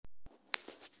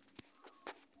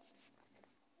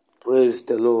Praise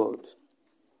the Lord.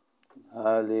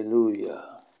 Hallelujah.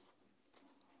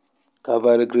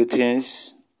 Calvary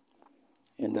greetings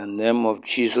in the name of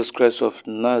Jesus Christ of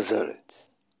Nazareth.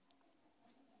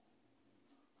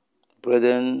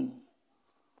 Brethren,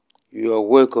 you are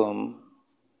welcome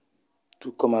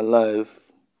to Come Alive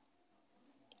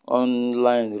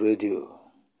online radio.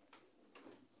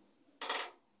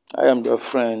 I am your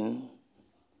friend,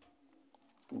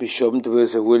 Bishop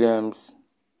Ndubeze Williams,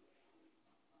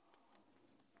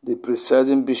 the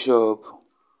presiding bishop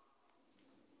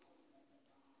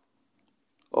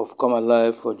of Come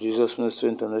Alive for Jesus Ministry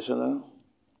International,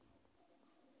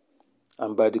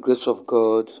 and by the grace of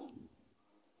God,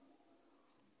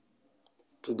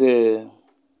 today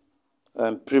I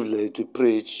am privileged to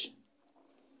preach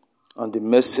on the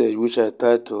message which I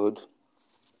titled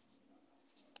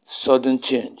Sudden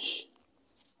Change.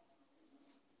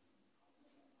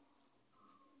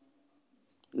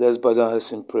 Let's bow down our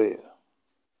heads in prayer.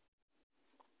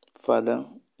 Father,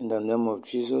 in the name of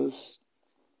Jesus,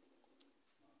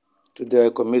 today I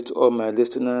commit all my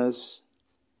listeners,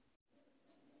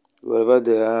 wherever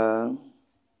they are,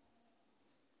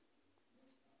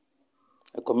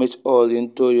 I commit all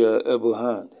into your able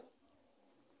hand.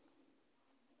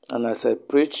 And as I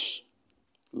preach,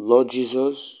 Lord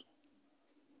Jesus,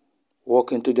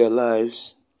 walk into their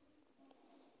lives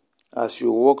as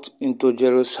you walked into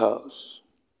Jairus' house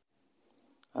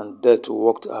and death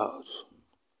walked out.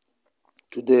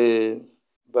 Today,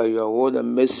 by your word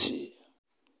and mercy,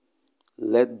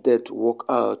 let death walk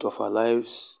out of our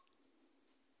lives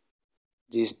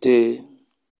this day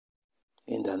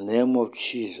in the name of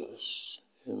Jesus.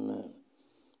 Amen.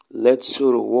 Let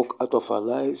sorrow walk out of our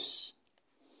lives.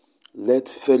 Let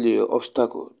failure,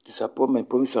 obstacle, disappointment,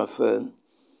 promise and fail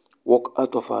walk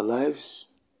out of our lives.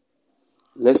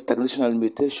 Let stagnation and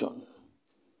limitation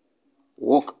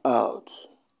walk out.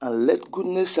 And let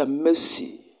goodness and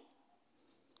mercy,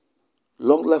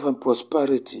 long life and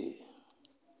prosperity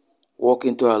walk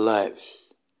into our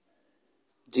lives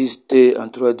this day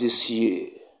and throughout this year.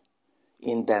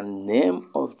 In the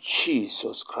name of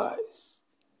Jesus Christ.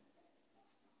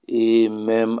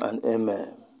 Amen and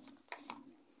amen.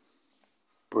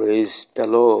 Praise the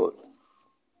Lord.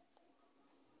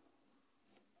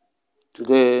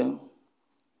 Today,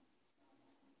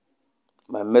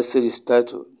 my message is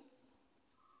titled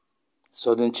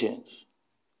Sudden Change.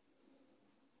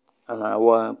 And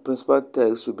our principal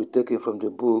text will be taken from the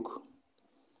book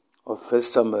of 1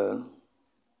 Samuel,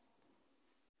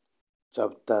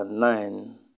 chapter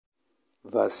 9,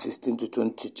 verse 16 to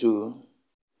 22,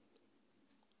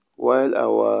 while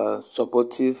our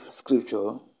supportive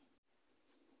scripture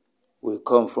will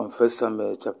come from 1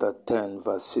 Samuel chapter 10,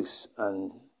 verse 6,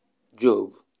 and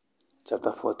Job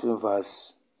chapter 14,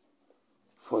 verse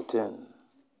 14.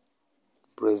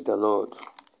 Praise the Lord.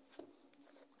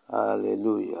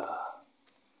 Hallelujah.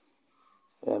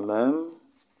 Amen.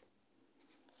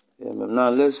 Amen. Now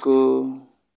let's go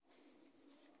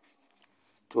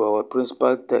to our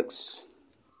principal text.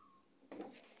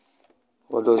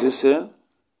 What does it say?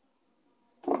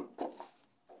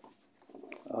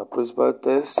 Our principal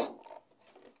text.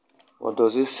 What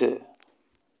does it say?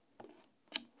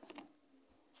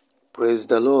 Praise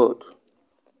the Lord.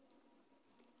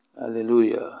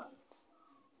 Hallelujah.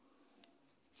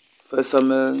 1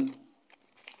 Samuel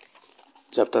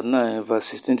chapter 9, verse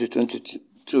 16 to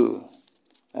 22.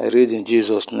 I read in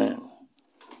Jesus' name.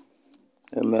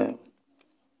 Amen.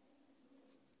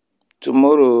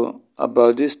 Tomorrow,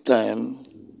 about this time,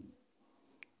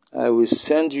 I will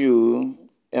send you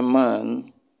a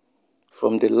man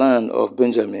from the land of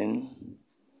Benjamin,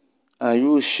 and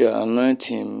you shall anoint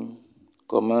him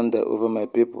commander over my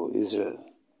people Israel,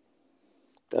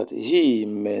 that he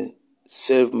may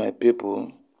save my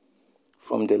people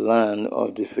from the land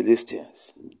of the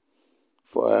Philistines.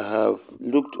 For I have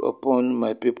looked upon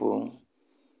my people,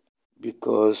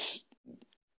 because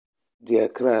their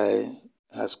cry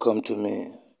has come to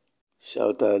me.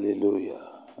 Shout hallelujah,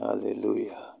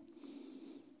 hallelujah.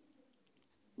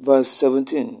 Verse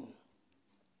 17.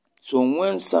 So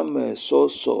when Samuel saw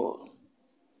Saul,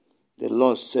 the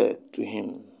Lord said to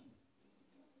him,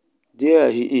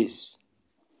 There he is,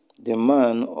 the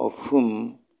man of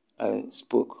whom I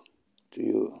spoke to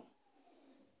you.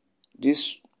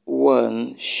 This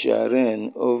one shall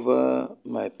reign over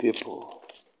my people.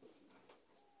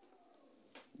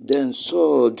 Then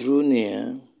Saul drew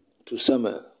near to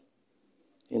Samuel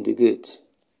in the gate.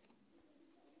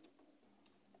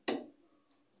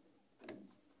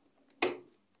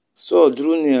 Saul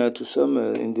drew near to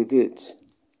Samuel in the gate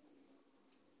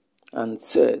and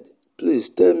said, Please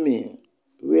tell me,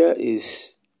 where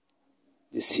is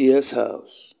the seer's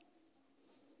house?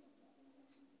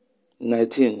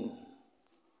 19.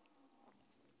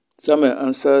 Samuel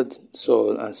answered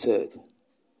Saul and said,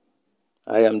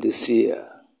 I am the seer.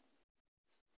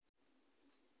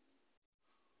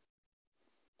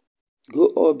 Go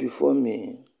up before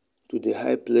me to the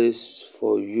high place,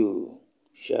 for you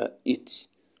shall eat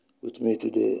with me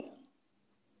today.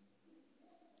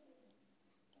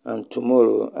 And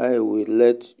tomorrow I will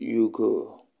let you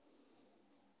go,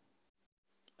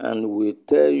 and will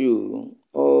tell you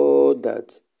all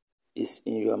that is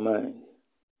in your mind.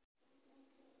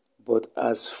 But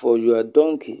as for your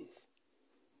donkeys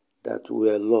that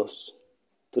were lost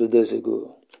 3 days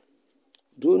ago,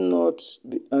 do not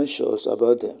be anxious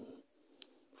about them,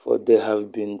 for they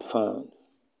have been found.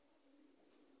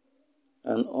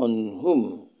 And on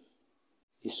whom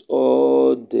is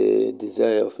all the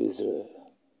desire of Israel?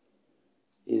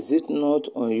 Is it not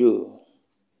on you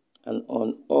and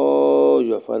on all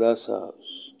your father's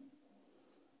house?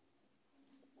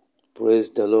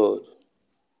 Praise the Lord.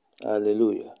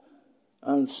 Hallelujah.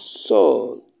 And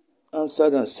Saul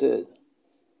answered and said,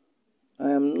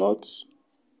 Am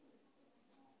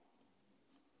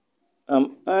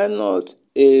I not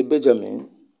a Benjamin,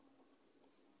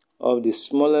 of the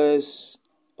smallest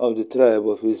of the tribe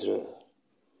of Israel,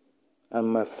 and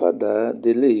my father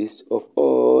the least of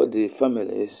all the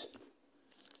families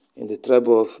in the tribe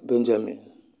of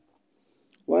Benjamin?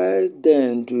 Why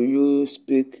then do you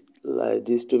speak like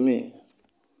this to me?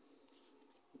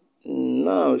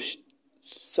 Now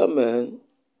Samuel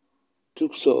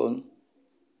took Saul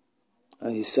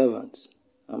and his servants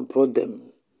and brought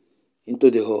them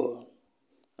into the hall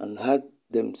and had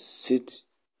them sit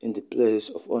in the place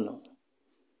of honor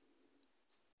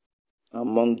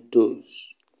among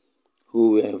those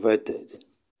who were invited.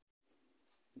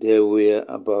 There were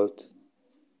about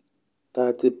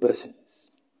 30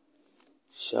 persons.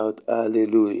 Shout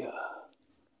hallelujah.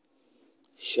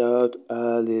 Shout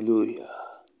hallelujah.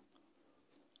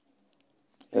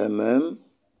 Amen.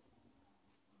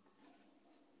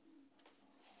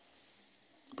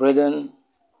 Brethren,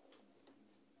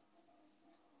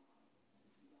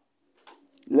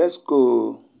 let's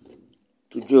go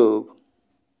to Job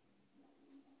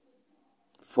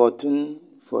 14,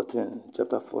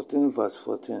 chapter 14, verse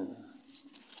 14.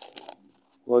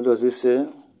 What does it say?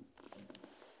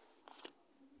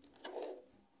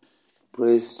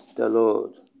 Praise the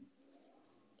Lord.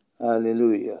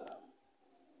 Hallelujah.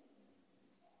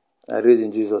 I read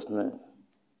in Jesus' name.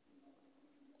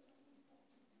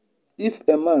 If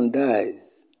a man dies,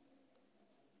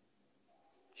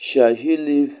 shall he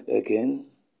live again?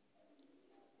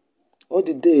 All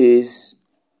the days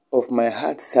of my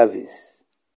heart service,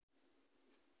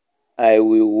 I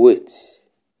will wait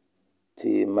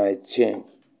till my change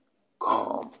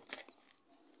come.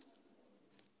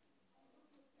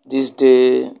 This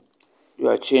day,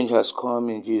 your change has come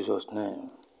in Jesus' name.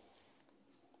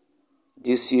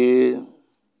 This year,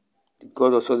 the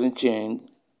God of sudden change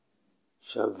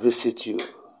shall visit you.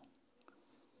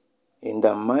 In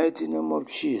the mighty name of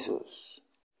Jesus.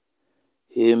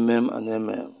 Amen and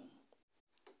amen.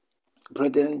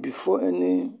 Brethren, before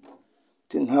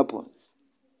anything happens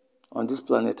on this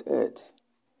planet Earth,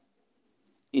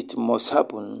 it must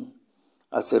happen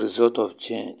as a result of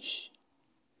change.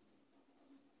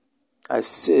 I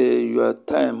say your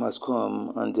time has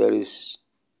come and there is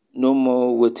no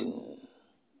more waiting.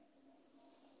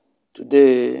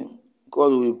 Today,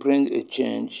 God will bring a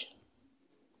change.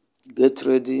 Get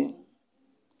ready.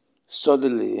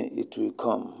 Suddenly it will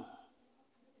come.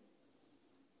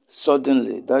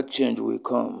 Suddenly that change will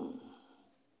come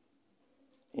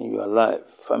in your life,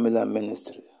 family and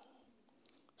ministry.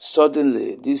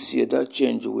 Suddenly this year that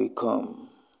change will come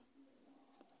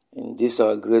in this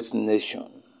our great nation.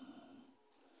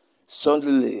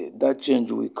 Suddenly that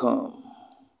change will come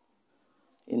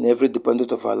in every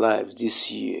department of our lives this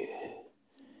year.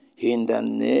 In the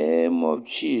name of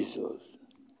Jesus.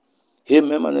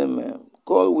 Amen and amen.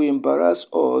 God will embarrass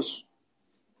us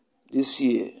this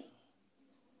year.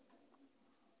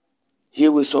 He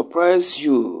will surprise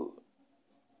you.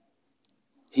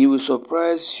 He will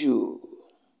surprise you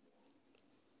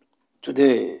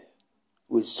today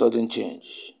with sudden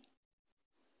change.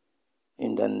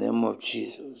 In the name of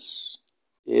Jesus.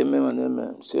 Amen and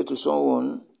amen. Say to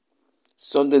someone,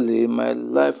 suddenly my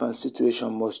life and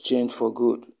situation must change for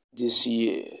good this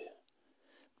year.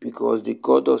 Because the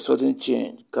God of sudden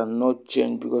change cannot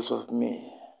change because of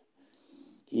me.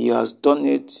 He has done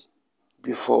it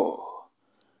before.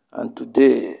 And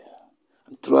today,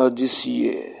 throughout this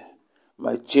year,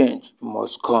 my change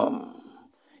must come.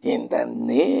 In the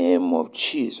name of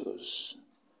Jesus.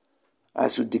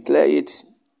 As you declare it,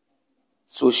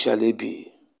 so shall it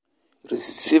be.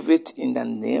 Receive it in the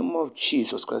name of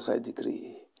Jesus Christ, I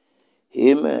decree.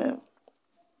 Amen.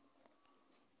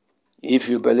 If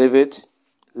you believe it,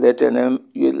 let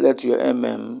your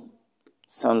amen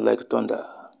sound like thunder.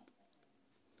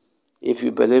 If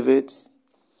you believe it,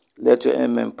 let your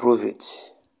amen prove it.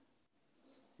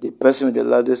 The person with the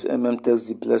loudest amen takes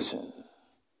the blessing.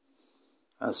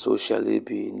 And so shall it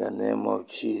be in the name of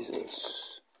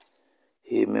Jesus.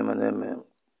 Amen and amen.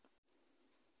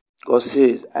 God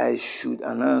says, I should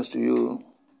announce to you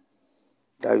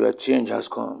that your change has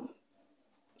come.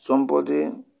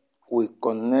 Somebody will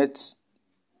connect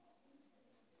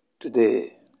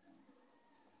today.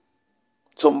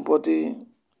 Somebody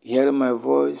hearing my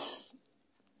voice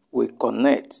will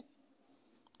connect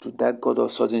to that God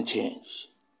of sudden change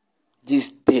this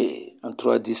day and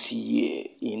throughout this year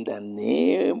in the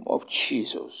name of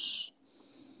Jesus.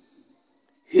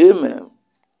 Amen.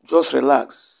 Just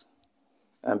relax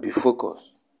and be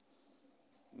focused.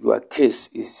 Your case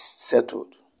is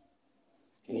settled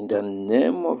in the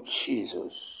name of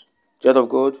Jesus. Child of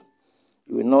God,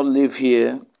 you will not live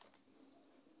here.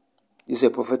 This is a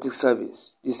prophetic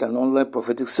service. This is an online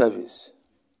prophetic service.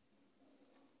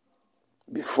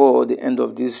 Before the end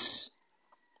of this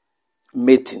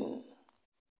meeting,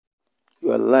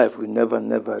 your life will never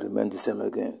remain the same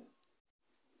again.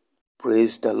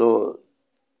 Praise the Lord.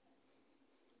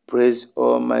 Praise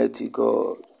Almighty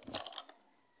God.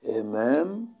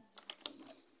 Amen.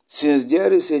 Since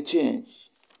there is a change,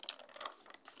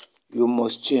 you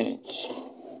must change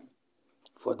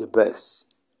for the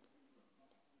best.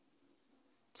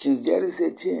 Since there is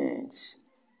a change,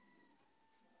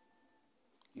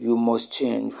 you must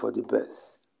change for the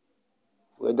best.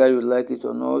 Whether you like it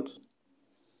or not,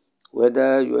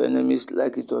 whether your enemies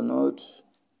like it or not,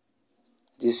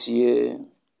 this year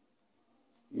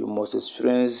you must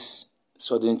experience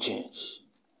sudden change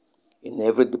in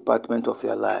every department of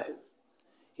your life.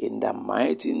 In the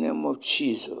mighty name of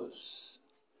Jesus.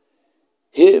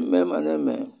 Amen and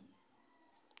amen.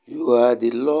 You are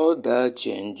the Lord that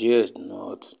changeth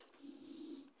not.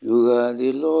 You are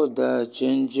the Lord that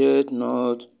changeth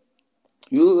not.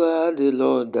 You are the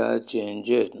Lord that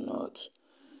changeth not.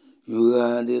 You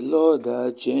are the Lord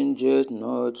that changeth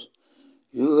not.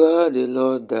 You are the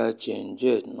Lord that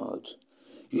changeth not.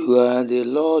 You are the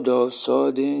Lord of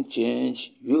sudden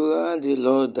change. You are the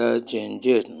Lord that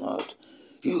changeth not.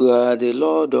 You are the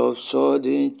Lord of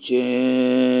sudden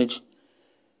change.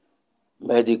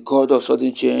 May the God of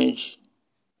sudden change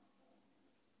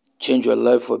your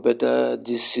life for better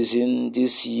this season,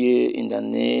 this year, in the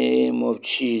name of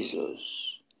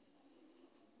Jesus.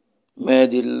 May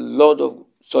the Lord of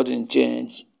sudden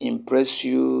change impress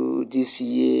you this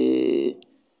year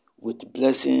with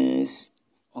blessings,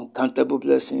 uncountable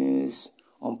blessings,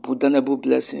 unpardonable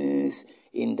blessings.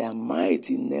 In the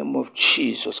mighty name of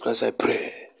Jesus Christ, I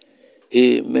pray.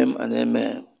 Amen and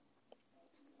amen.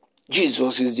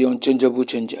 Jesus is the unchangeable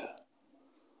changer.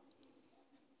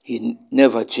 He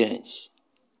never changed,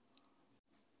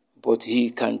 but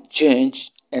he can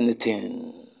change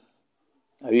anything.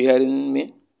 Are you hearing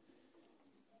me?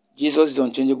 Jesus is the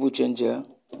unchangeable changer.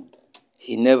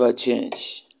 He never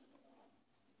changed,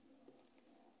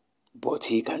 but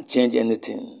he can change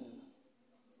anything.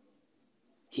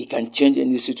 He can change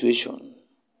any situation.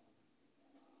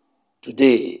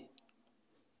 Today,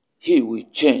 he will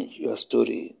change your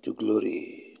story to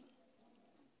glory.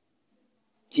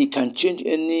 He can change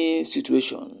any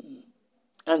situation.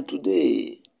 And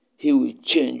today, he will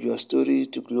change your story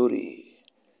to glory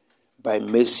by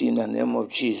mercy in the name of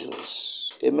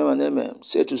Jesus. Amen and amen.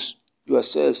 Say to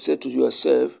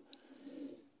yourself,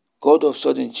 God of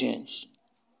sudden change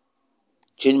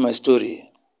my story.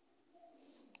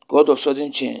 God of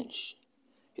sudden change,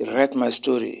 rewrite my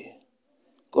story.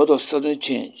 God of sudden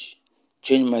change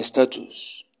my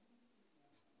status.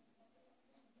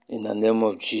 In the name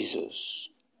of Jesus.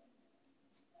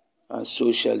 And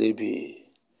so shall it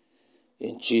be.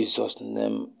 In Jesus'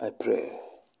 name I pray.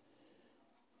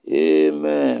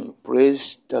 Amen.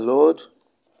 Praise the Lord.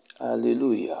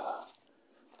 Hallelujah.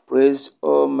 Praise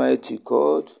Almighty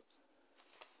God.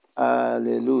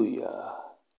 Hallelujah.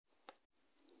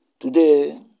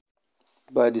 Today,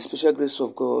 by the special grace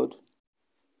of God,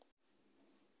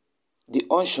 the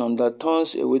unction that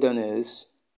turns a wilderness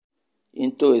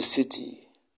into a city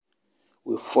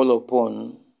will fall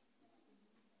upon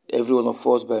every one of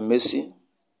us by mercy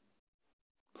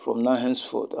from now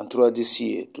henceforth and throughout this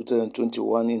year,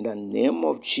 2021, in the name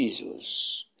of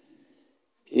Jesus.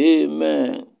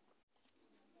 Amen.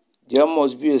 There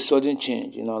must be a sudden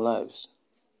change in our lives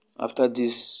after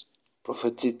this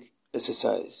prophetic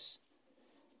exercise.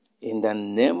 In the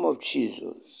name of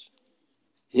Jesus.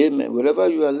 Amen. Wherever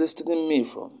you are listening me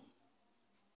from,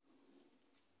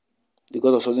 the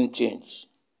God of sudden change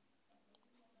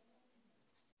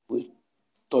will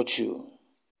touch you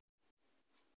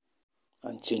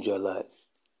and change your life.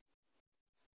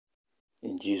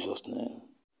 In Jesus' name.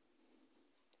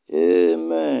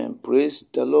 Amen. Praise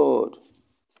the Lord.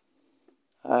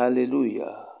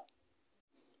 Hallelujah.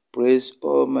 Praise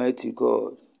Almighty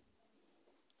God.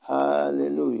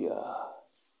 Hallelujah.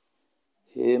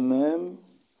 Amen.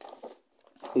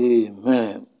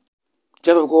 Amen.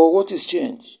 Child of God, what is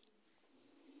change?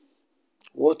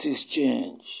 What is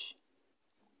change?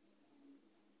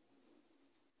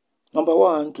 Number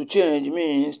one, to change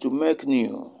means to make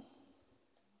new,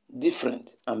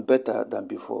 different, and better than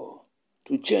before.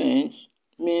 To change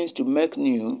means to make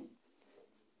new,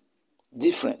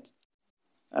 different,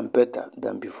 and better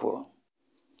than before.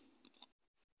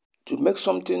 To make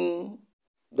something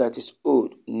that is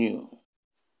old new.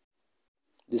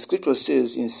 The scripture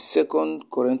says in 2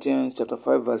 Corinthians chapter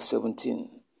 5, verse 17,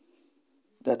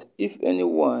 that if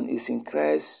anyone is in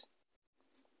Christ,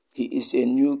 he is a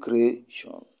new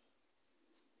creation.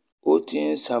 All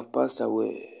things have passed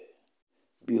away.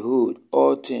 Behold,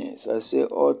 all things, I say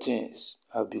all things,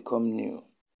 have become new.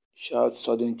 Shout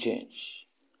sudden change.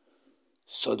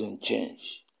 Sudden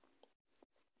change.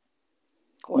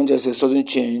 When there is a sudden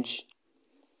change,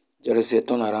 there is a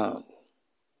turnaround.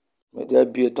 May there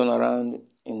be a turnaround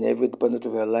in every department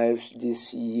of your lives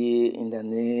this year in the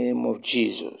name of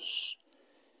Jesus.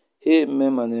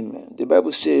 Amen and amen. The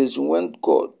Bible says when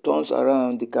God turns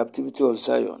around the captivity of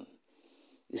Zion,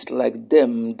 it's like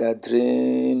them that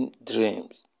dream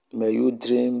dreams. May you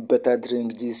dream better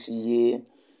dreams this year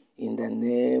in the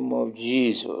name of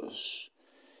Jesus.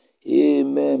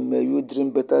 Amen. May you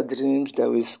dream better dreams that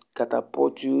will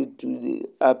catapult you to the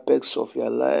apex of your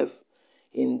life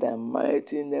in the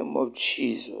mighty name of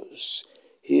Jesus.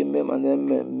 Amen and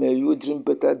amen. May you dream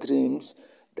better dreams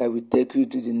that will take you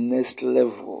to the next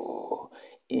level.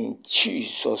 In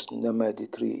Jesus' name I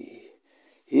decree.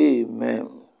 Amen.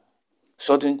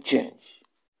 Sudden change.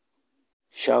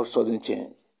 Shout sudden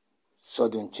change.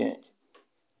 Sudden change.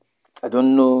 I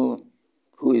don't know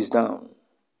who is down.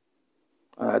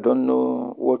 And I don't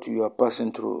know what you are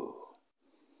passing through.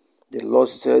 The Lord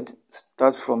said,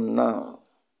 start from now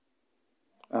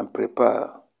and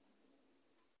prepare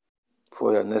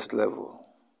for your next level.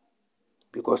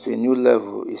 Because a new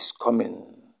level is coming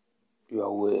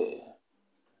your way.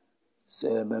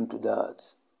 Say amen to that.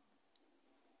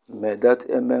 May that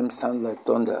amen sound like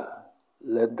thunder.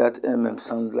 Let that amen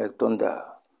sound like thunder.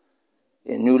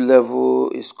 A new level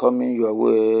is coming your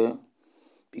way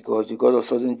because the God of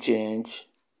sudden change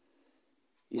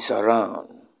is around.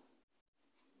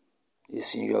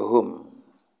 It's in your home,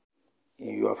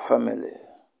 in your family,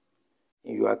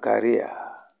 in your career,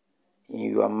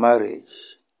 in your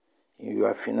marriage, in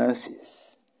your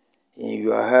finances, in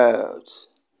your health,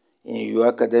 in your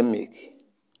academic,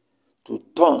 to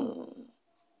turn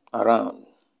around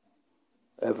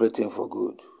everything for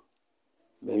good.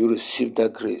 May you receive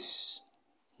that grace.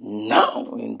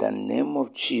 Now, in the name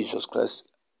of Jesus Christ,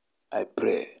 I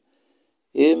pray.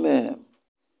 Amen.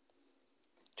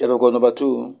 Child of God, number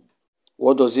two,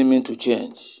 what does it mean to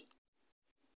change?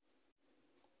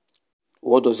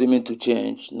 What does it mean to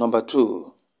change? Number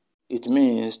two, it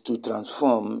means to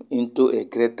transform into a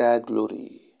greater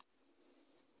glory.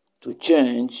 To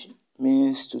change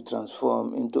means to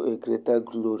transform into a greater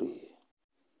glory.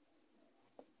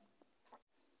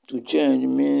 To change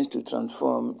means to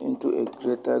transform into a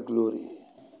greater glory.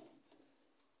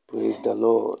 Praise the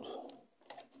Lord.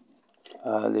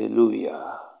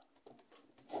 Hallelujah.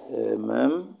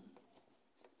 Amen.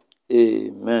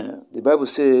 Amen. The Bible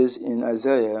says in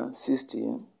Isaiah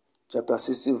 60, chapter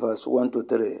 60, verse 1 to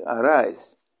 3,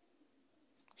 arise,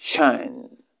 shine,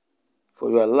 for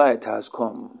your light has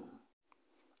come,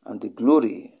 and the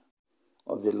glory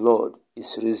of the Lord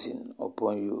is risen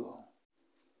upon you.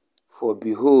 For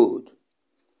behold,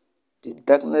 the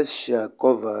darkness shall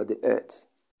cover the earth,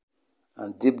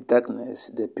 and deep darkness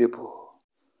the people.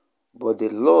 But the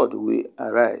Lord will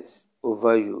arise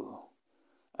over you,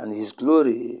 and his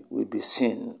glory will be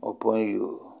seen upon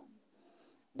you.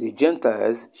 The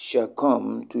Gentiles shall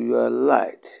come to your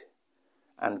light,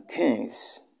 and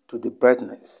kings to the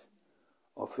brightness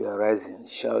of your rising.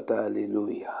 Shout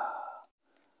hallelujah.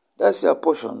 That's your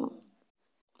portion,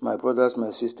 my brothers, my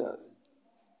sisters,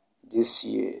 this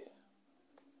year.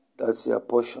 That's your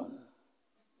portion.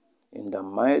 In the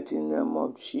mighty name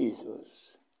of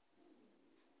Jesus,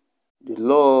 the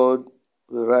Lord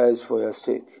will rise for your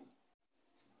sake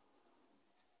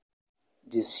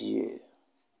this year.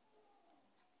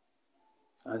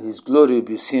 and his glory will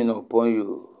be seen upon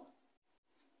you.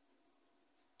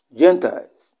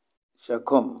 Gentiles shall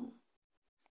come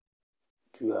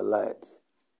to your light.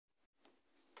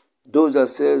 Those that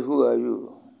said, who are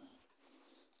you?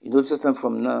 In Old Testament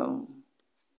from now,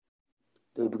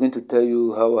 they'll begin to tell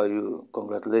you, how are you?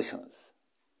 Congratulations.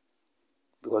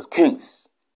 Because kings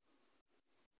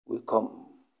will come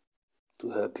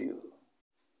to help you.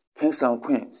 Kings and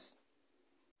queens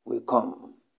will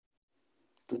come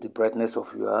to the brightness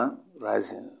of your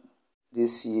rising.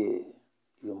 This year,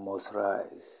 you must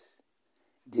rise.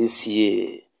 This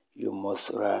year, you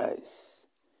must rise.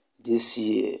 This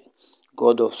year,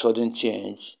 God of sudden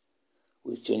change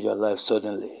will change your life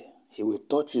suddenly. He will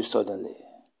touch you suddenly.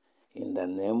 In the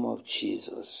name of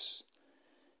Jesus.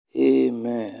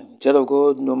 Amen. Child of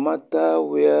God, no matter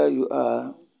where you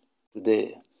are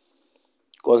today,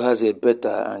 God has a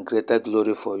better and greater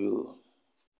glory for you.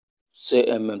 Say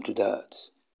amen to that.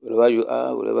 Wherever you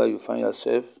are, wherever you find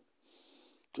yourself,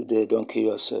 today don't kill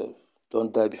yourself.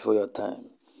 Don't die before your time.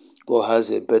 God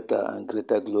has a better and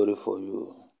greater glory for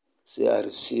you. Say, I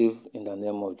receive in the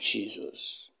name of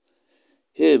Jesus.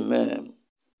 Amen.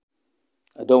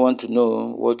 I don't want to know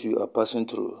what you are passing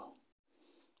through.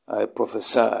 I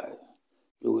prophesy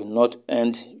you will not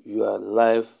end your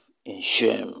life in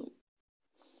shame.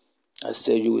 I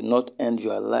say you will not end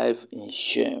your life in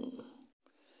shame.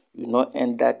 You will not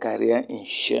end that career in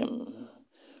shame.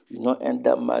 You will not end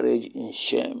that marriage in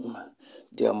shame.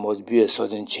 There must be a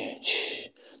sudden change.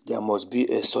 There must be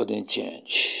a sudden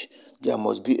change. There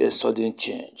must be a sudden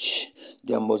change.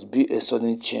 There must be a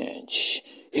sudden change.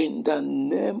 In the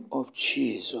name of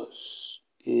Jesus.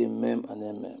 Amen and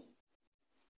amen.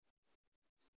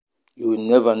 You will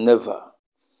never, never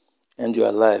end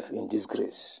your life in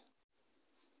disgrace.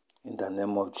 In the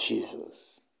name of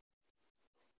Jesus.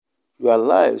 Your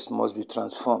lives must be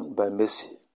transformed by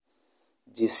mercy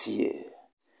this year.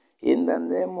 In the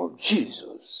name of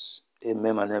Jesus.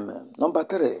 Amen and amen. Number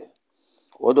 3.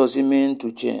 What does it mean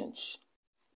to change?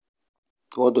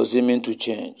 What does it mean to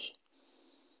change?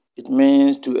 It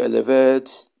means to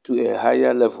elevate to a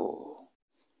higher level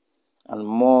and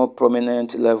more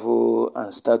prominent level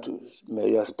and status.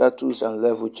 May your status and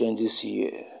level change this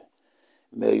year.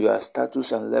 May your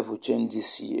status and level change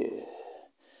this year.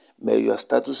 May your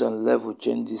status and level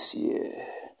change this year.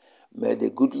 May the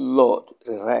good Lord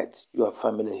rewrite your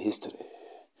family history.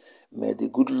 May the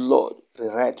good Lord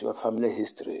rewrite your family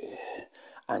history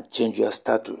and change your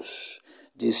status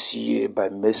this year by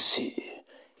mercy.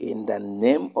 In the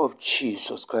name of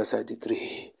Jesus Christ, I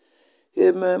decree.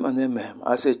 Amen and amen.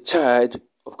 As a child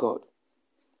of God,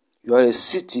 you are a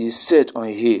city set on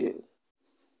a hill,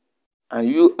 and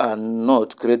you are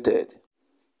not created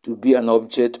to be an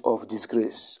object of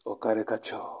disgrace or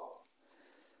caricature.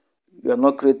 You are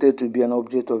not created to be an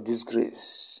object of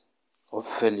disgrace or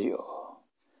failure.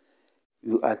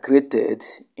 You are created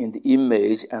in the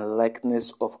image and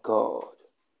likeness of God.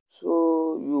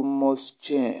 So you must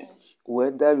change,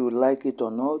 whether you like it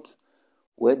or not,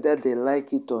 whether they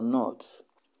like it or not.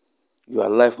 Your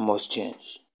life must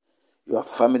change. Your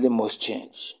family must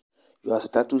change. Your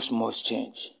status must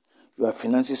change. Your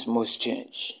finances must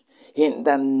change. In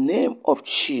the name of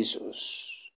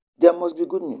Jesus, there must be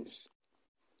good news.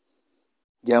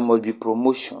 There must be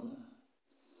promotion.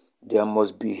 There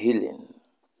must be healing.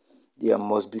 There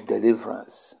must be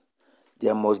deliverance.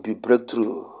 There must be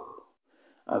breakthrough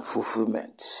and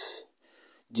fulfillment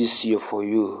this year for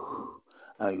you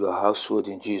and your household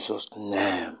in Jesus'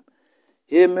 name.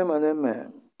 Amen and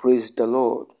amen. Praise the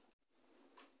Lord.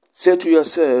 Say to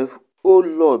yourself, oh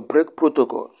Lord, break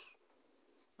protocols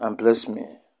and bless me.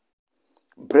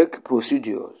 Break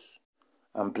procedures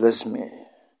and bless me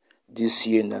this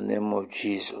year in the name of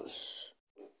Jesus.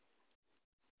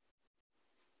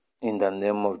 In the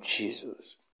name of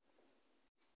Jesus.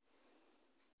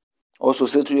 Also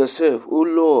say to yourself, oh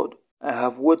Lord, I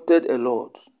have waited a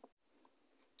lot.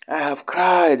 I have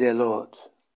cried a lot.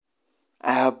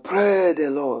 I have prayed a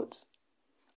lot.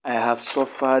 I have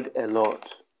suffered a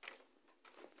lot.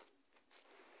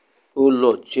 Oh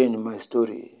Lord, change my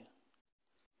story.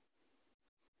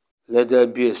 Let there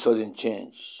be a sudden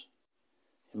change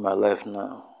in my life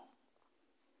now.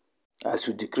 As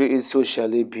you decree it, so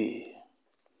shall it be.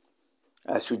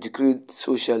 As you decree it,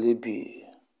 so shall it be.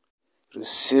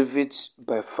 Receive it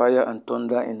by fire and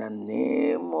thunder in the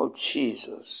name of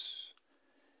Jesus.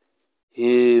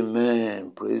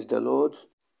 Amen. Praise the Lord.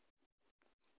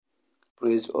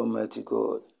 Praise Almighty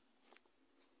God.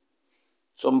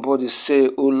 Somebody say,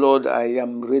 oh Lord, I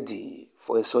am ready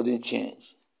for a sudden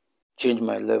change. Change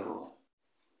my level.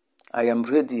 I am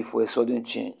ready for a sudden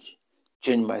change.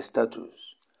 Change my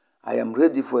status. I am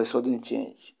ready for a sudden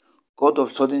change. God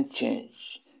of sudden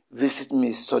change, visit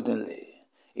me suddenly.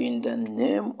 In the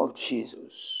name of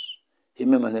Jesus.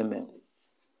 Amen and amen.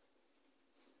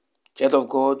 Child of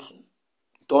God,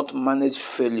 don't manage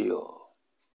failure.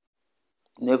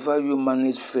 Never you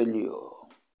manage failure.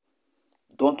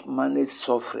 Don't manage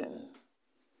suffering.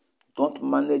 Don't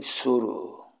manage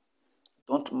sorrow.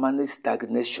 Don't manage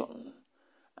stagnation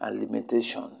and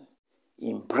limitation.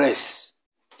 Embrace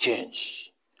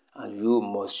change, and you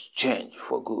must change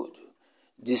for good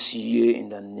this year in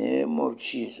the name of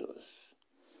Jesus.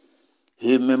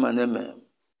 Amen and amen.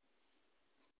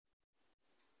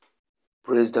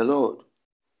 Praise the Lord.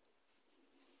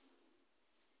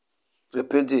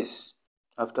 Repeat this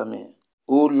after me.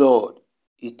 Oh Lord,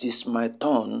 it is my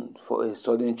turn for a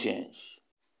sudden change.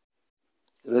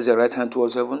 Raise your right hand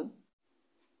towards heaven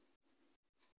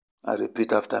and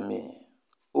repeat after me.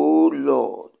 Oh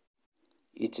Lord,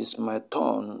 it is my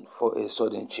turn for a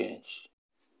sudden change.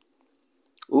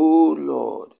 Oh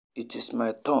Lord, it is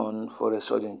my turn for a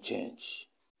sudden change.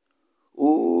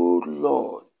 Oh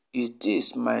Lord, it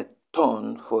is my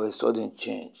turn for a sudden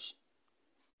change.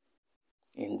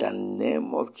 In the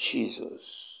name of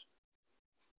Jesus.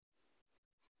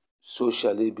 So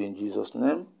shall it be in Jesus'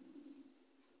 name.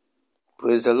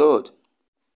 Praise the Lord.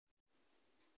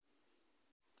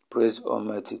 Praise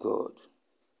Almighty God.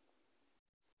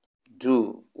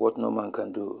 Do what no man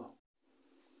can do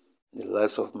in the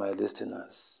lives of my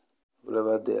listeners,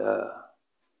 wherever they are,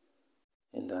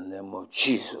 in the name of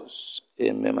Jesus.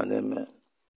 Amen and amen.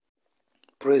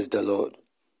 Praise the Lord.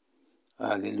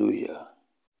 Hallelujah.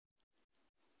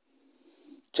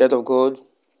 Child of God,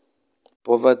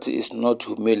 poverty is not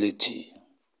humility.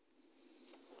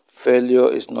 Failure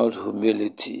is not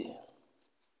humility.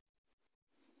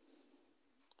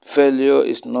 Failure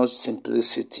is not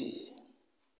simplicity.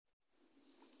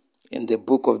 In the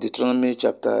book of Deuteronomy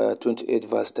chapter 28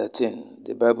 verse 13,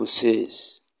 the Bible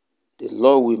says, the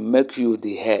Lord will make you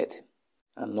the head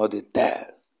and not the tail.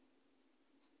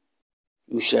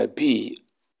 You shall be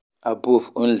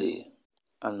above only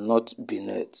and not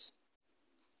beneath.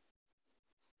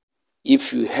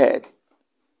 If you heed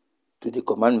to the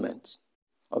commandments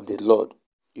of the Lord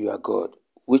your God,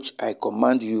 which I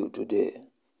command you today,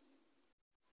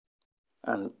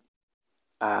 and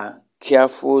are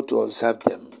careful to observe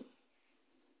them.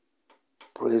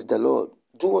 Praise the Lord.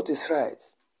 Do what is right,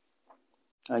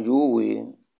 and you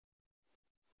will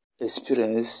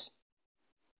experience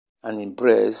and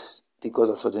embrace the God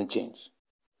of sudden change.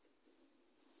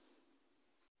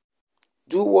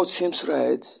 Do what seems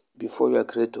right before your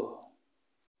Creator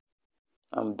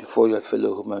and before your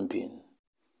fellow human being,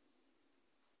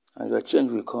 and your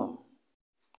change will come,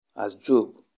 as Job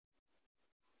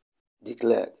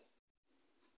declared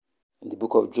in the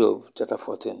book of Job, chapter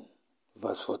 14,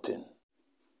 verse 14.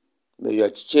 May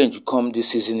your change come this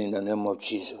season in the name of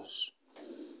Jesus.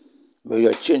 May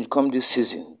your change come this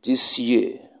season, this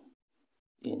year.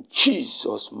 In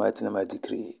Jesus' mighty name I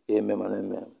decree. Amen and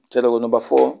amen. Child of God, number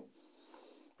 4.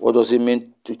 What does it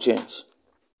mean to change?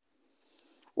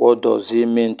 What does it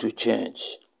mean to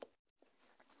change?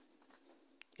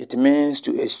 It means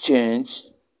to exchange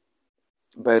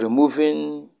by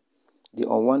removing the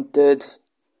unwanted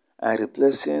and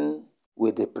replacing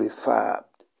with the preferred.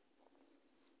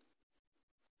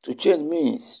 To change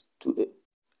means to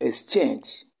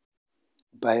exchange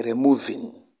by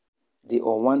removing the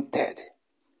unwanted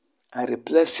and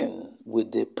replacing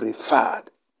with the preferred.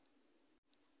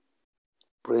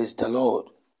 Praise the Lord.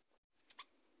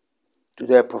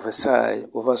 Today I prophesy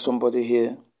over somebody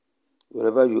here,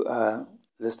 wherever you are,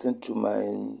 listening to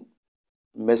my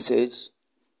message.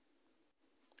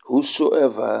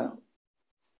 Whosoever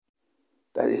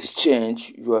that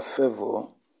exchange your favor,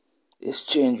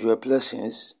 exchange your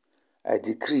blessings, I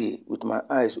decree with my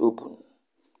eyes open,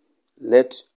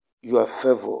 let your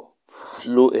favor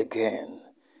flow again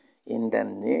in the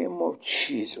name of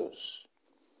Jesus.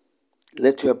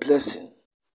 Let your blessing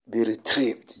be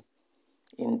retrieved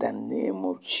in the name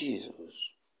of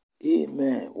Jesus.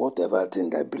 Amen. Whatever thing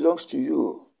that belongs to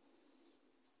you,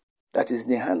 that is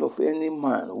in the hand of any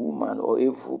man, woman, or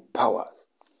evil power,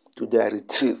 today I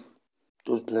retrieve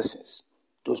those blessings.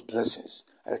 Those blessings,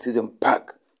 I retrieve them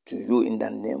back to you in the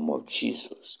name of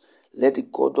Jesus. Let the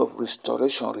God of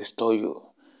restoration restore you.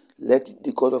 Let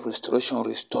the God of restoration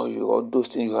restore you. All those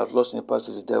things you have lost in the past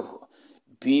to the devil,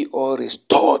 be all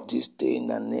restored this day in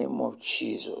the name of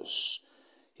Jesus.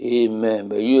 Amen.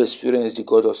 May you experience the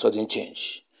God of sudden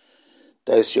change.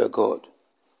 That is your God.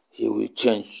 He will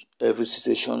change every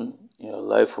situation in your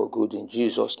life for good in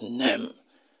Jesus' name.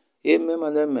 Amen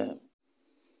and amen.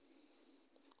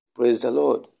 Praise the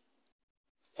Lord.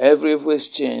 Every evil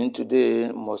exchange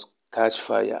today must catch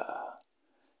fire.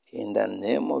 In the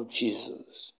name of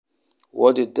Jesus.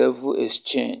 What the devil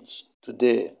exchanged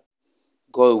today,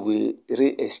 God will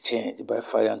re-exchange by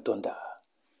fire and thunder.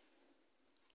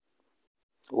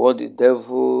 What the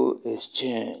devil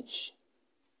exchanged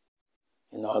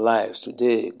in our lives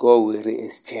today, God will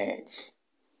re-exchange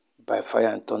by fire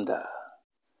and thunder.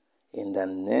 In the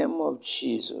name of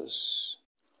Jesus.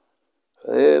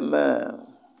 Amen.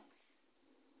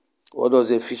 What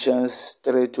does Ephesians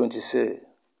 3:20 say?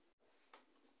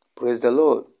 Praise the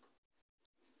Lord.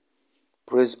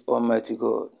 Praise Almighty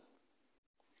God.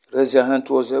 Raise your hand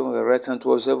towards heaven, your right hand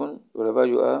towards heaven, wherever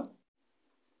you are.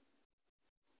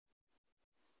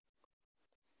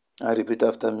 And repeat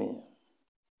after me.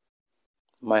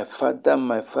 My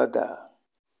Father,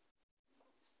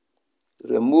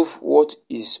 remove what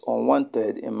is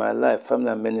unwanted in my life,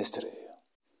 family, and ministry,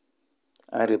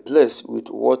 and replace with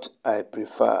what I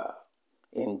prefer.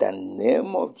 In the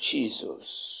name of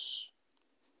Jesus.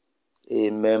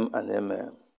 Amen and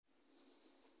amen.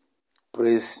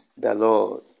 Praise the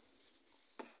Lord.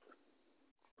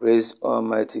 Praise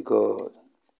Almighty God.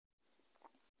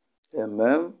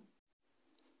 Amen.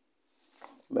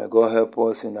 May God help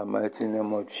us in the mighty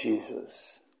name of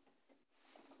Jesus.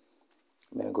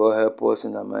 May God help us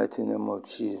in the mighty name of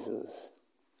Jesus.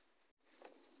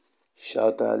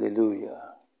 Shout hallelujah.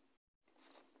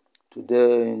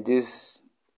 Today in this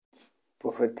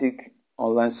prophetic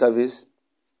online service,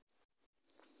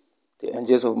 the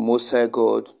angels of Most High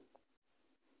God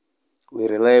will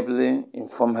reliably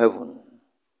inform heaven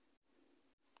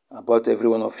about every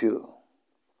one of you,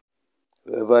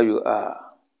 wherever you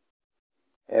are.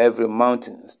 Every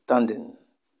mountain standing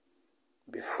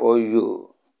before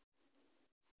you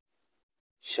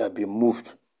shall be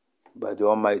moved by the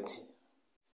Almighty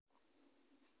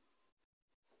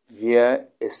via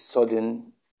a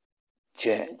sudden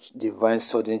change, divine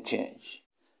sudden change,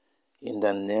 in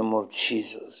the name of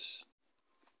Jesus.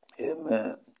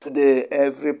 Amen. Today,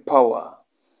 every power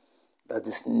that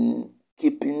is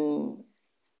keeping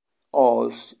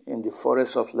us in the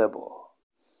forest of labor,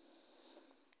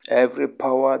 every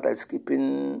power that is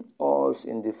keeping us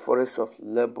in the forest of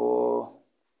labor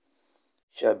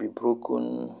shall be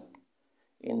broken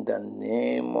in the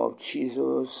name of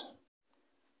Jesus.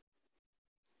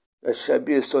 There shall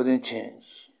be a sudden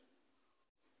change.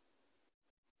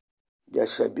 There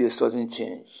shall be a sudden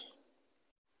change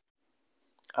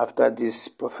after this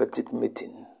prophetic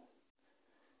meeting.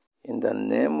 In the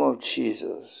name of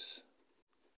Jesus.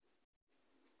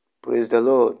 Praise the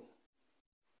Lord.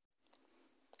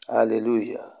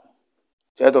 Hallelujah.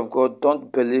 Child of God,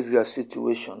 don't believe your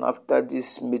situation. After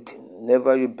this meeting,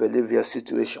 never you believe your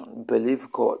situation.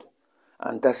 Believe God,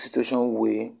 and that situation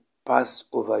will pass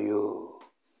over you.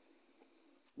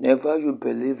 Never you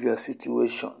believe your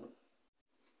situation.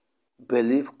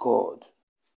 Believe God,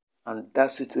 and that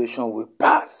situation will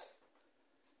pass.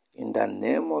 In the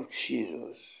name of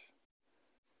Jesus.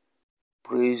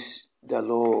 Praise the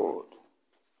Lord.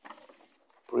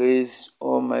 Praise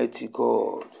Almighty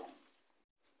God.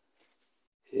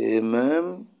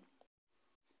 Amen.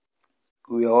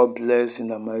 We are all blessed in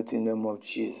the mighty name of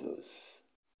Jesus.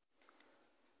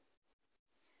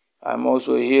 I'm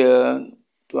also here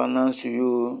to announce to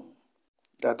you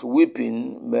that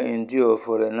weeping may endure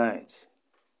for a night,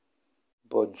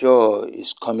 but joy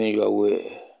is coming your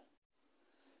way.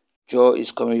 Joy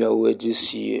is coming your way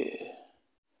this year.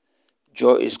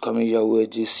 Joy is coming your way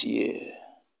this year.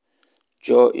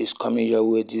 Joy is coming your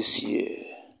way this year.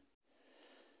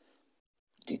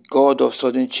 The God of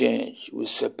sudden change will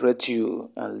separate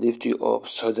you and lift you up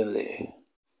suddenly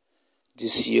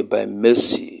this year by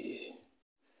mercy.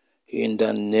 In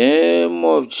the name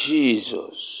of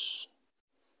Jesus.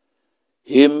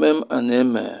 Amen and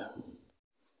amen.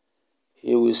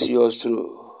 He will see us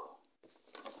through.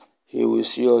 He will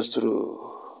see us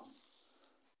through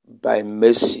by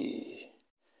mercy.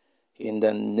 In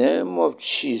the name of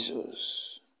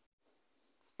Jesus.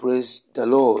 Praise the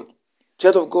Lord.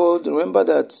 Child of God, remember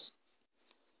that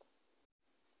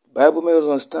Bible makes us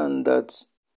understand that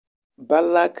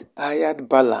Balak hired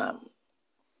Balaam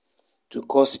to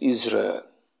curse Israel.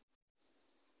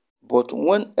 But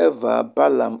whenever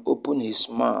Balaam opened his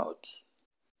mouth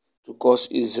to curse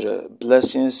Israel,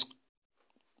 blessings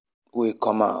will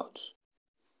come out.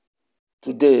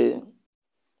 Today,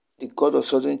 the God of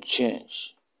sudden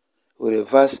change will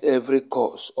reverse every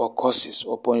curse or curses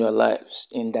upon your lives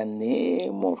in the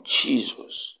name of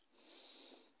Jesus.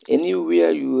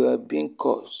 Anywhere you are being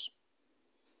cursed,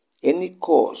 any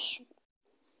curse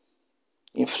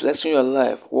influencing your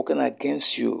life, working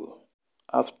against you,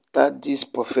 after this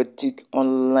prophetic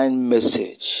online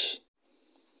message,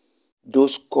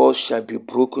 those cords shall be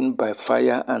broken by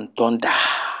fire and thunder.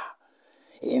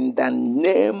 In the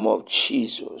name of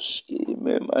Jesus.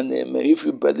 Amen and amen. If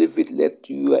you believe it, let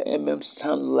your amen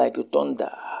sound like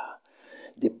thunder.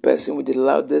 The person with the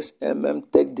loudest amen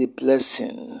take the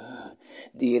blessing.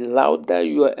 The louder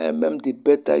your amen, the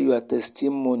better your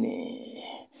testimony.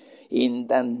 In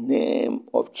the name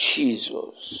of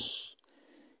Jesus.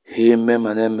 Amen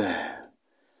and amen.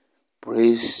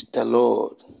 Praise the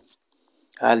Lord.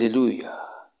 Hallelujah.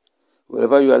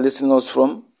 Wherever you are listening us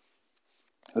from,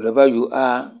 wherever you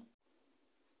are,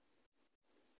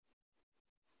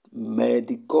 may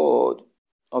the God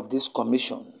of this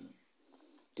commission,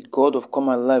 the God of Come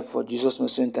Alive for Jesus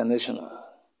Ministry International,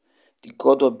 the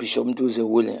God of Bishop Nduze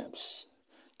Williams,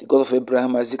 the God of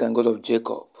Abraham, Isaac, and God of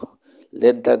Jacob,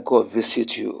 let that God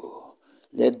visit you.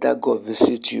 Let that God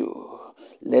visit you.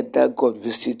 Let that God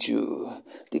visit you.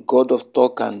 The God of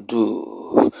talk and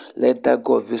do. Let that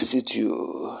God visit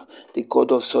you. The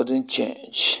God of sudden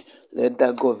change. Let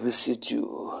that God visit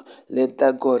you. Let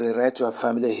that God rewrite your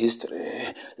family history.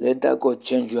 Let that God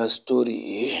change your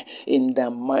story. In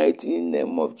the mighty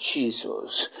name of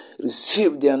Jesus,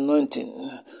 receive the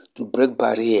anointing to break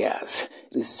barriers.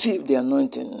 Receive the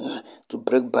anointing to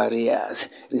break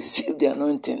barriers. Receive the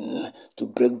anointing to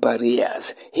break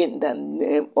barriers. In the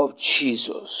name of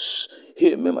Jesus.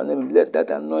 Amen. Let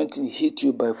that anointing hit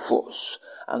you by force.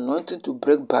 Anointing to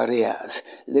break barriers.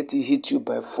 Let it hit you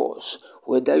by force.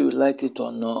 Whether you like it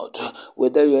or not,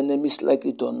 whether your enemies like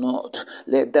it or not,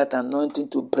 let that anointing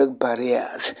to break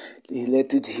barriers,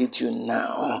 let it hit you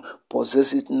now.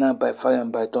 Possess it now by fire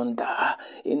and by thunder.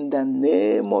 In the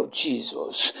name of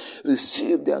Jesus,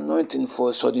 receive the anointing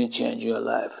for a sudden change in your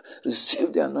life.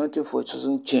 Receive the anointing for a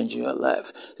sudden change in your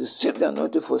life. Receive the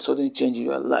anointing for a sudden change in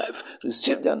your life.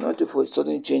 Receive the anointing for a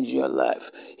sudden change in your life.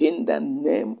 In the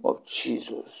name of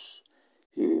Jesus.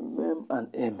 Amen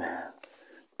and amen.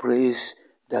 Praise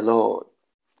the Lord.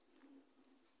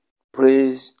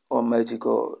 Praise Almighty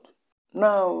God.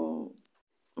 Now,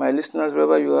 my listeners,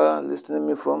 wherever you are listening to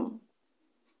me from,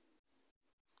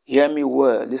 hear me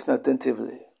well, listen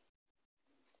attentively.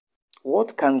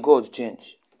 What can God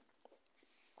change?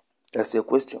 That's a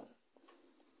question.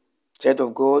 Child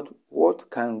of God,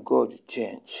 what can God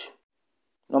change?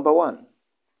 Number one,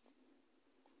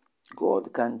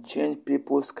 God can change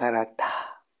people's character.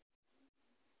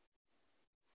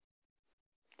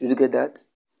 Did you get that?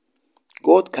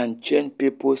 God can change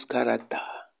people's character.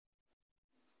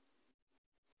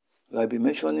 I've been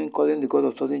mentioning, calling the God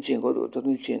of sudden change, God of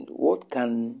sudden change. What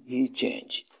can He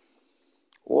change?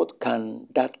 What can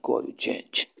that God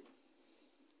change?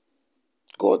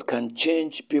 God can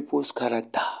change people's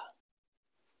character,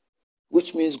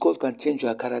 which means God can change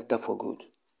your character for good.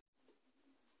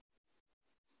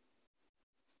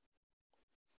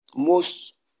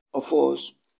 Most of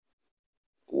us,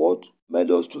 what made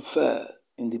us to fail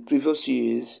in the previous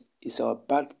years is our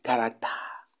bad character.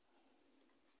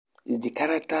 It's the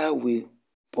character we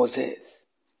possess.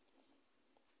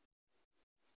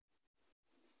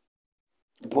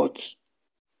 But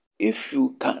if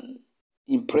you can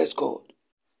impress God,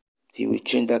 He will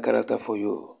change that character for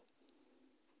you.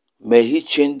 May He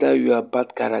change that your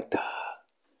bad character.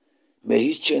 May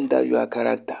He change that your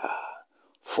character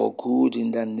for good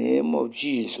in the name of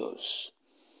Jesus.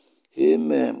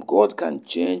 Amen. God can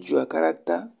change your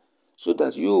character so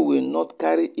that you will not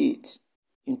carry it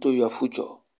into your future.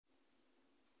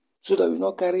 So that you will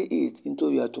not carry it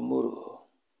into your tomorrow.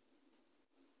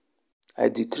 I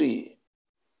decree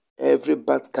every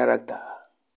bad character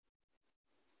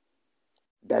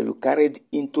that you carried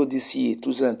into this year,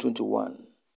 2021,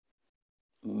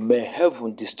 may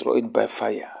heaven destroy it by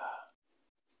fire.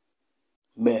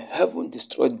 May heaven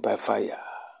destroy it by fire.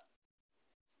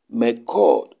 May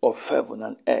God of heaven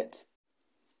and earth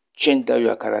change that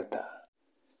your character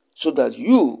so that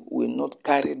you will not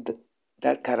carry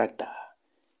that character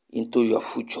into your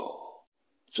future.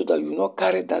 So that you will not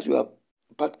carry that your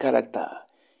bad character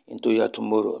into your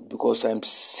tomorrow. Because I'm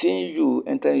seeing you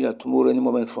entering your tomorrow any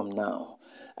moment from now.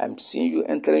 I'm seeing you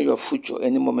entering your future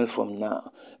any moment from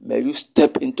now. May you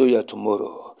step into your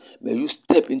tomorrow. May you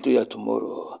step into your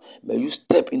tomorrow. May you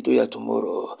step into your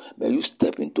tomorrow. May you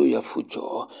step into your future.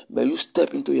 May you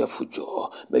step into your future.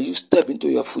 May you step into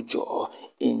your future.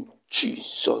 In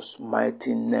Jesus'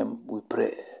 mighty name we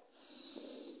pray.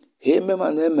 Amen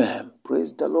and amen.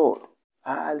 Praise the Lord.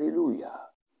 Hallelujah.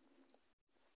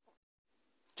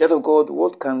 Child of God,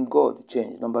 what can God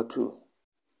change? Number two.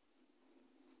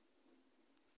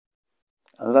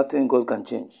 Another thing God can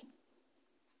change.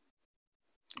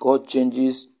 God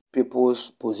changes people's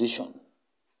position.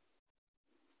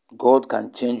 God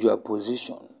can change your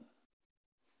position.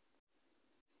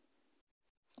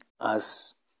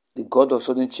 As the God of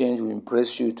sudden change will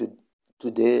impress you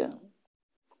today,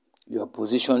 your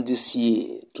position this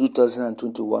year,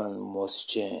 2021, must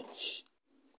change.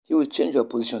 He will change your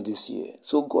position this year.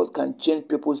 So God can change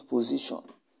people's position.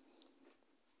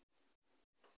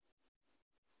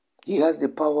 He has the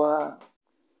power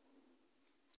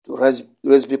to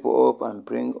raise people up and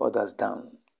bring others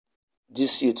down.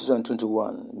 This year,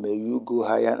 2021, may you go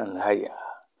higher and higher.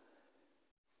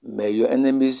 May your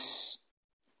enemies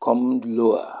come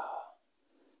lower.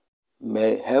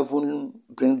 May heaven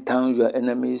bring down your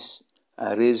enemies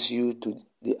and raise you to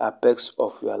the apex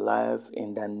of your life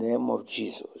in the name of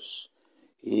Jesus.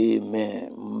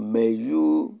 Amen. May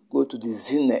you go to the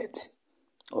zenith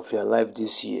of your life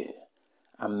this year,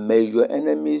 and may your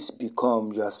enemies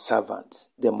become your servants.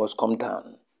 They must come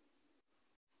down.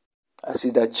 I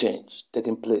see that change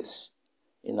taking place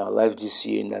in our life this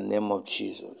year in the name of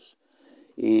Jesus.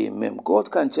 Amen.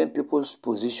 God can change people's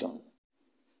position.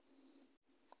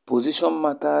 Position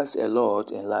matters a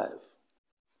lot in life.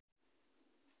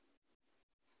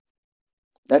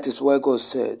 That is why God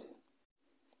said,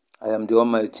 I am the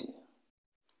Almighty.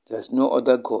 There is no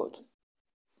other God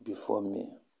before me.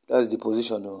 That's the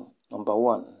position, number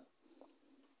one.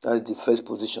 That's the first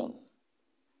position.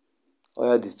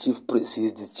 Or the chief priest. He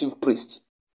is the chief priest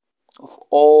of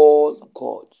all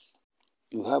gods.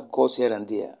 You have gods here and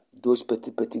there, those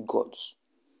petty gods.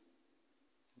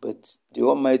 But the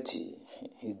Almighty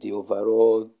is the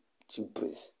overall chief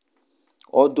priest.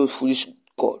 All those foolish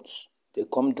gods, they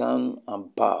come down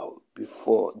and bow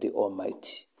before the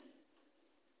Almighty.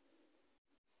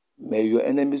 May your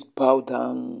enemies bow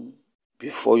down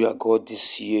before your God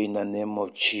this year in the name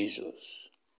of Jesus.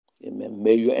 Amen.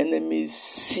 May your enemies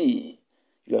see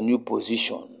your new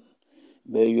position.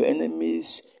 May your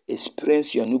enemies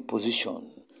experience your new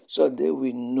position so they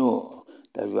will know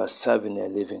that you are serving a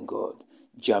living God.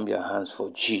 Jam your hands for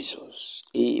Jesus.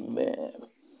 Amen.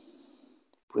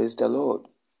 Praise the Lord.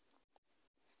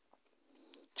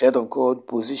 Child of God,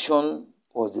 position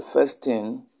was the first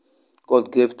thing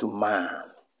God gave to man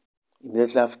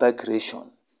immediately after creation.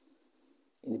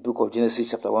 In the book of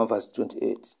Genesis chapter 1 verse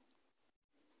 28.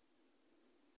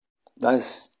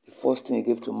 That's the first thing he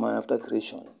gave to man after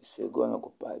creation. He said, go and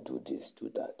occupy, do this,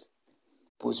 do that.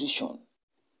 Position.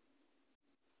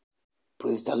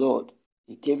 Praise the Lord.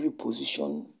 He gave you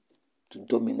position to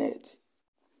dominate,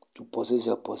 to possess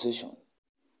your possession,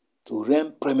 to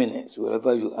reign preeminence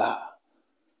wherever you are.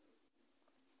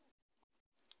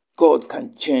 God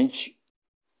can change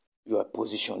your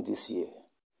position this year.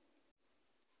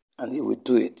 And he will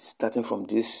do it starting from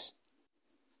this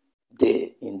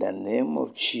day in the name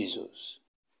of Jesus.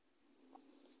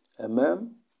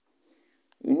 Amen.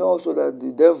 You know also that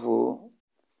the devil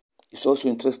is also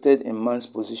interested in man's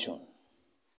position.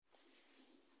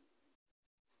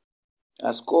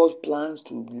 As God plans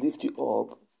to lift you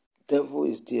up, devil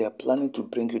is there planning to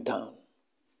bring you down.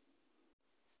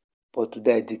 But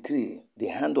today I decree, the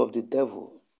hand of the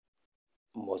devil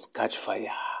must catch fire.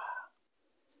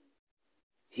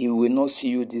 He will not see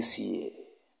you this year.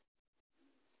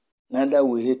 Neither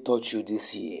will he touch you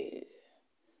this year.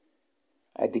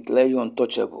 I declare you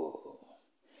untouchable.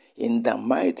 In the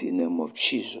mighty name of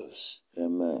Jesus.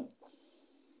 Amen.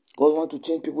 God wants to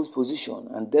change people's position,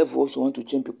 and devil also wants to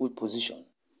change people's position.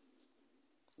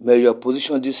 May your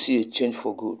position this year change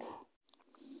for good.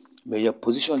 May your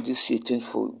position this year change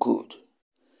for good.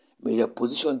 May your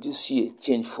position this year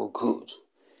change for good.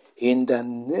 In the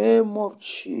name of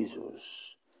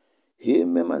Jesus.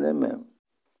 Amen and amen.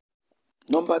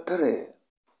 Number 3.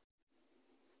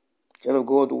 Child of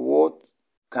God, what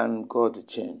can God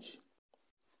change?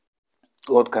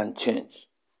 God can change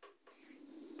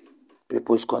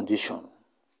people's condition.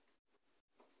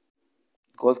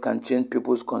 God can change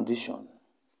people's condition.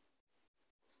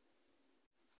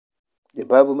 The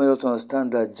Bible made us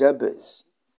understand that Jabez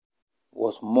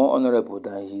was more honorable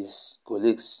than his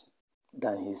colleagues,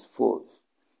 than his foes,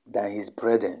 than his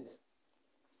brethren.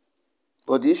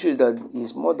 But the issue is that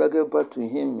his mother gave birth to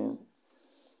him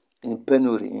in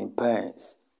penury, in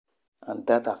pains, and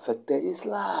that affected his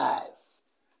life.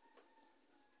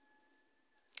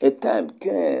 A time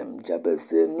came, Jabez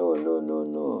said,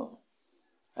 no.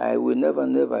 I will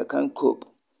never, I can't cope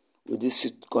with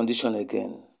this condition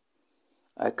again.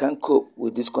 I can't cope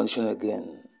with this condition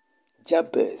again.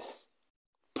 Jabez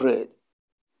prayed,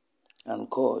 and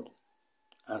God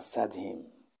answered him.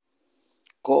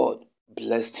 God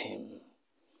blessed him.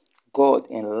 God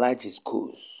enlarged his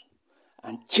goals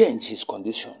and changed his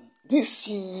condition. This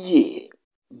year,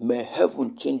 may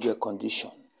heaven change your condition.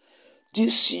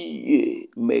 This year,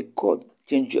 may God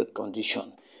change your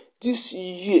condition. This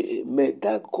year, may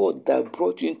that God that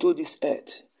brought you into this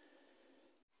earth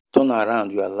turn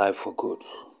around your life for good.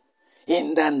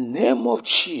 In the name of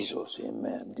Jesus,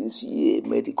 amen. This year,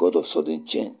 may the God of sudden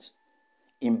change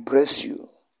impress you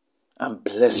and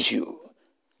bless you.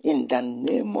 In the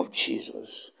name of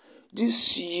Jesus,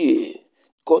 this year,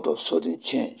 God of sudden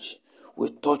change will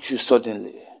touch you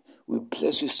suddenly, will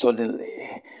bless you suddenly,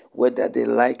 whether they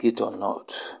like it or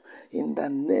not. In the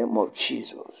name of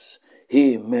Jesus,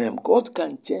 amen. God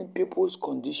can change people's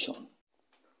condition.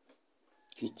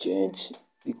 He changed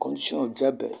the condition of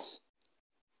Jabez.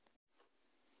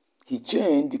 He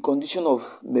changed the condition of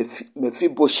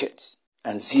Mephibosheth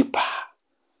and Zippah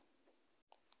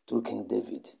through King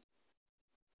David.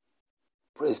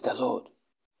 Praise the Lord.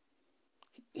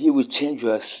 He will change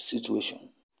your situation.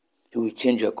 He will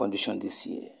change your condition this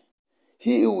year.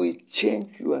 He will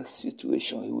change your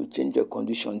situation. He will change your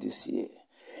condition this year.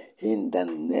 In the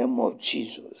name of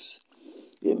Jesus.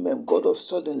 Amen. God of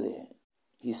suddenly,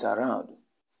 He's around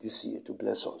this year to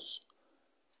bless us.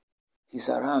 He's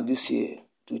around this year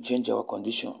to change our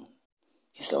condition.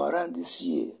 He's around this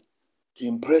year to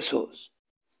impress us.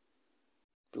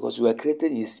 Because we are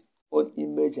created in His own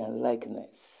image and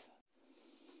likeness.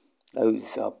 That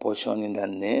is our portion in the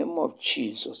name of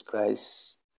Jesus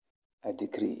Christ. I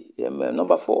decree. Amen.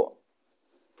 Number 4.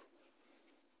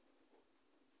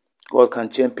 God can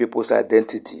change people's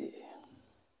identity.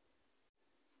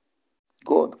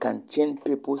 God can change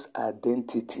people's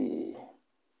identity.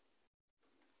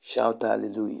 Shout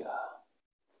hallelujah.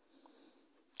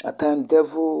 At times,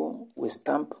 devil will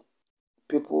stamp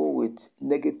people with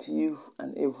negative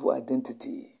and evil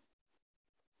identity,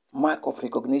 mark of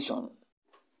recognition.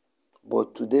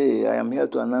 But today, I am here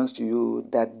to announce to you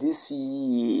that this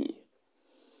year,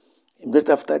 just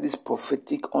after this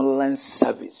prophetic online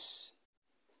service,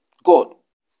 God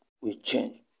will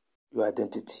change your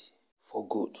identity for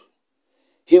good.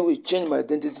 He will change my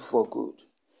identity for good.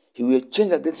 He will change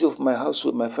the identity of my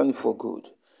household, my family for good.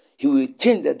 He will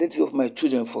change the identity of my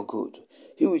children for good.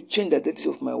 He will change the identity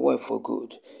of my wife for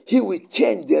good. He will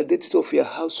change the identity of your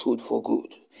household for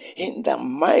good. In the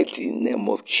mighty name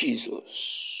of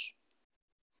Jesus.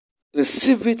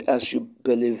 Receive it as you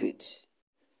believe it.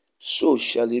 So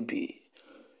shall it be.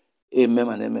 Amen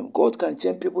and amen. God can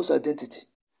change people's identity.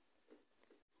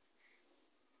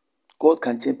 God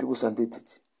can change people's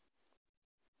identity.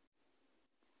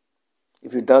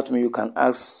 If you doubt me, you can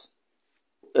ask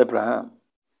Abraham,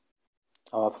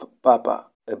 our Papa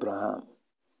Abraham.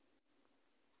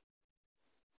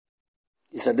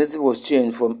 His identity was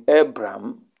changed from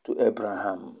Abram to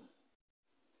Abraham.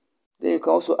 Then you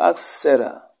can also ask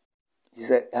Sarah.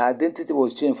 Her identity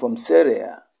was changed from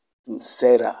Sarah to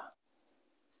Sarah.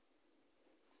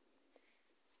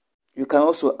 You can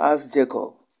also ask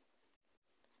Jacob,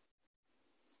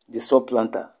 the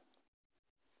supplanter.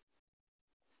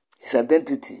 His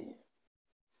identity,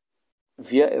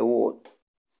 via a word,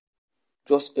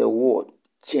 just a word,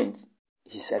 changed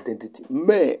his identity.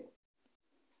 May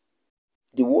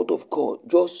the word of God,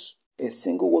 just a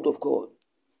single word of God,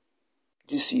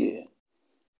 this year,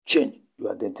 change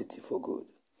your identity for good.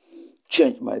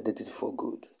 Change my identity for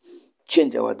good.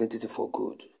 Change our identity for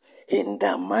good. In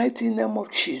the mighty name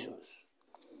of Jesus.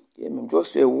 Amen.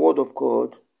 Just a word of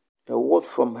God, a word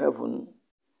from heaven,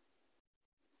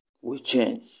 will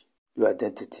change your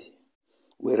identity.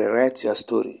 Will rewrite your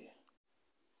story.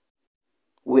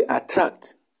 Will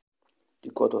attract the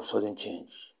God of sudden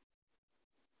change.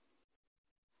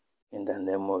 In the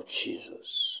name of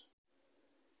Jesus.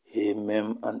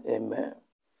 Amen and amen.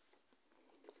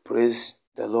 Praise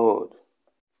the Lord.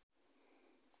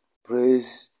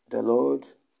 Praise the Lord.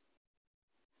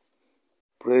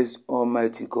 Praise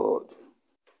Almighty God.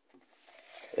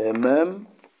 Amen.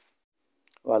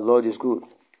 Our Lord is good.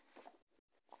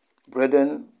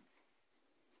 Brethren,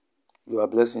 you are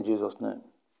blessed in Jesus' name.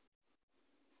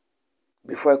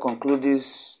 Before I conclude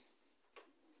this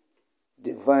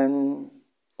divine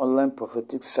online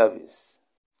prophetic service,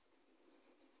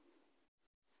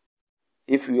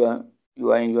 if you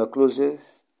are in your closet,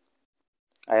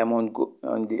 I am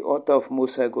on the altar of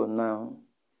Most High God now.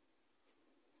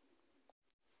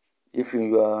 If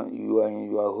you are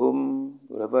in your home,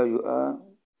 wherever you are,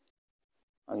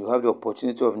 and you have the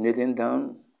opportunity of kneeling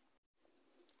down,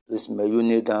 please may you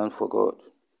kneel down for God.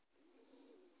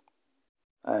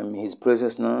 I am in His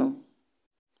presence now.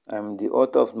 I am in the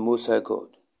altar of the Most High God.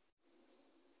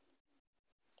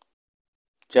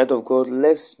 Child of God,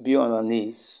 let's be on our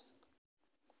knees.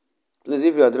 Please,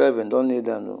 if you are driving, don't kneel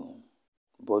down, no.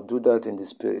 But do that in the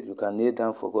Spirit. You can kneel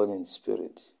down for God in the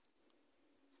Spirit.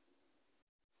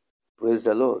 Praise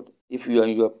the Lord. If you are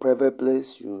in your private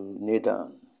place, you kneel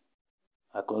down.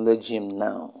 Acknowledge Him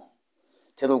now.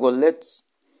 Child of God, let's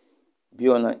be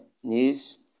on our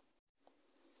knees.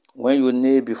 When you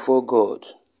kneel before God,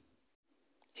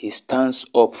 He stands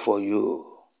up for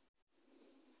you.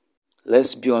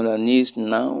 Let's be on our knees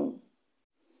now.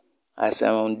 As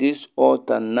I'm on this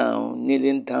altar now,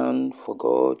 kneeling down for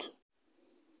God.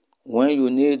 When you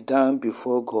kneel down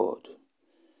before God,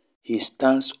 He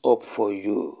stands up for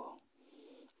you.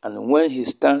 And when He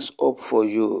stands up for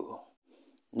you,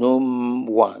 no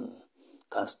one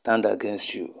can stand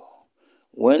against you.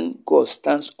 When God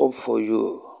stands up for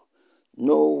you,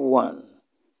 no one,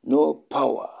 no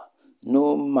power,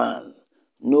 no man,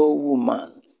 no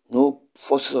woman, no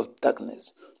forces of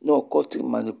darkness, no occultic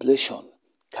manipulation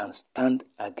can stand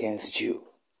against you.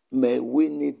 May we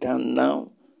kneel down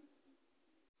now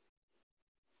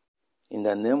in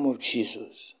the name of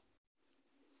Jesus.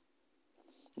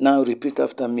 Now repeat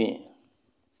after me.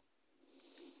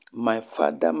 My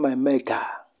Father, my Maker.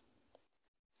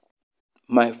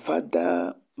 My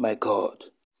Father, my God.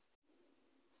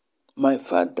 My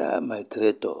Father, my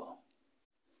Creator.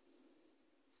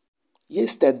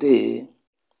 Yesterday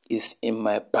is in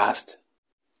my past.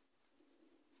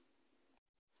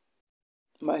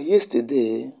 My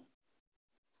yesterday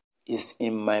is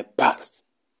in my past.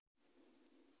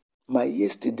 My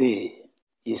yesterday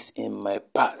is in my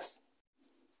past.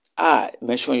 I,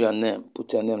 mention your name,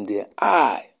 put your name there.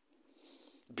 I,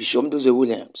 Bishop Nduze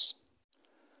Williams,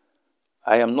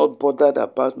 I am not bothered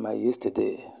about my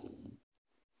yesterday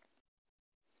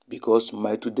because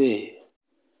my today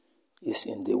is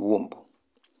in the womb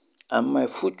and my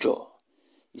future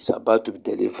is about to be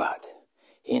delivered.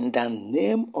 In the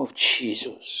name of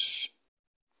Jesus.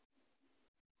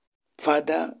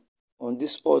 Father, on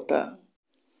this altar,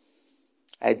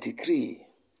 I decree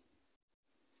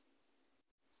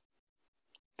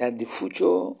that the future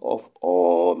of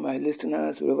all my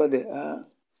listeners, wherever they are,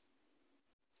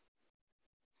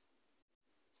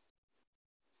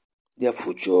 their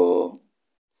future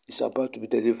is about to be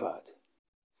delivered.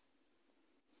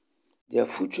 Their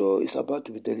future is about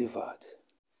to be delivered.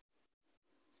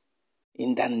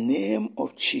 In the name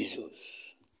of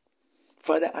Jesus.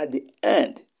 Father, at the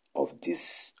end of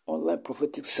this online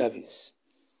prophetic service,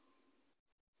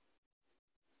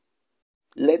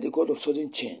 let the God of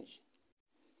sudden change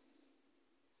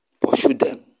pursue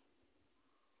them,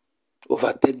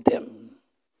 overtake them,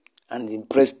 and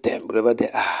impress them wherever they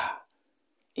are.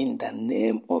 In the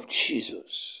name of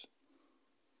Jesus.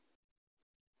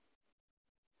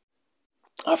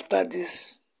 After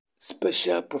this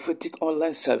special prophetic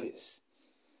online service,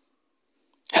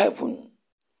 heaven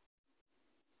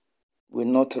will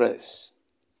not rest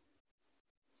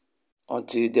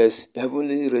until there's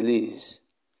heavenly release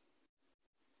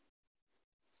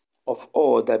of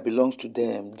all that belongs to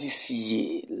them this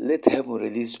year. Let heaven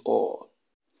release all.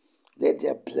 Let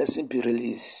their blessing be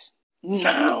released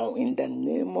now in the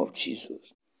name of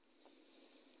Jesus.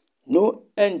 No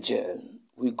angel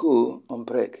will go on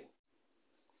break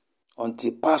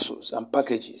until parcels and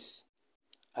packages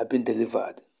have been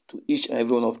delivered to each and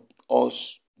every one of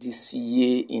us this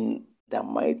year in the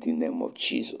mighty name of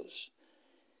Jesus.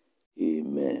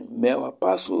 Amen. May our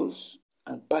parcels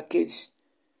and packages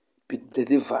be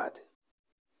delivered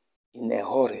in a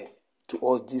hurry to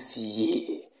us this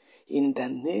year. In the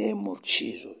name of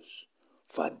Jesus.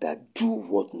 Father, do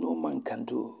what no man can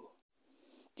do.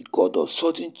 The God of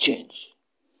sudden change.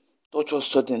 Touch us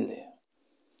suddenly.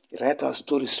 Write our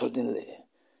story suddenly.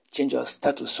 Change our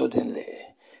status suddenly.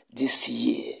 This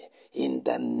year. In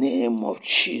the name of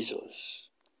Jesus.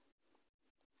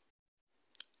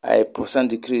 I prophesy and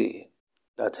decree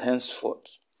that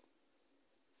henceforth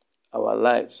our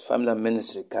lives, family and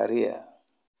ministry, career,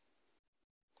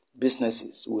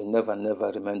 businesses will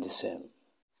never remain the same.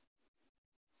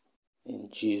 In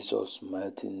Jesus'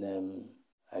 mighty name,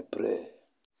 I pray.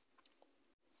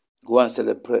 Go and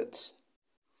celebrate.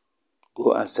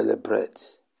 Go and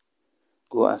celebrate.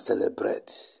 Go and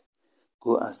celebrate.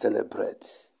 Go and celebrate.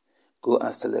 Go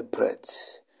and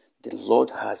celebrate. The Lord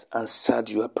has answered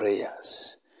your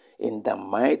prayers. In the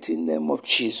mighty name of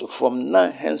Jesus, from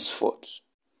now henceforth,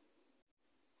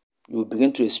 you will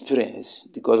begin to experience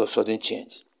the God of sudden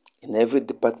change in every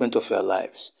department of your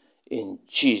lives. In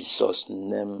Jesus'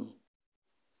 name,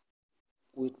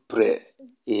 we pray.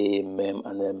 Amen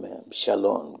and amen.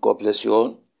 Shalom. God bless you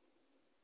all.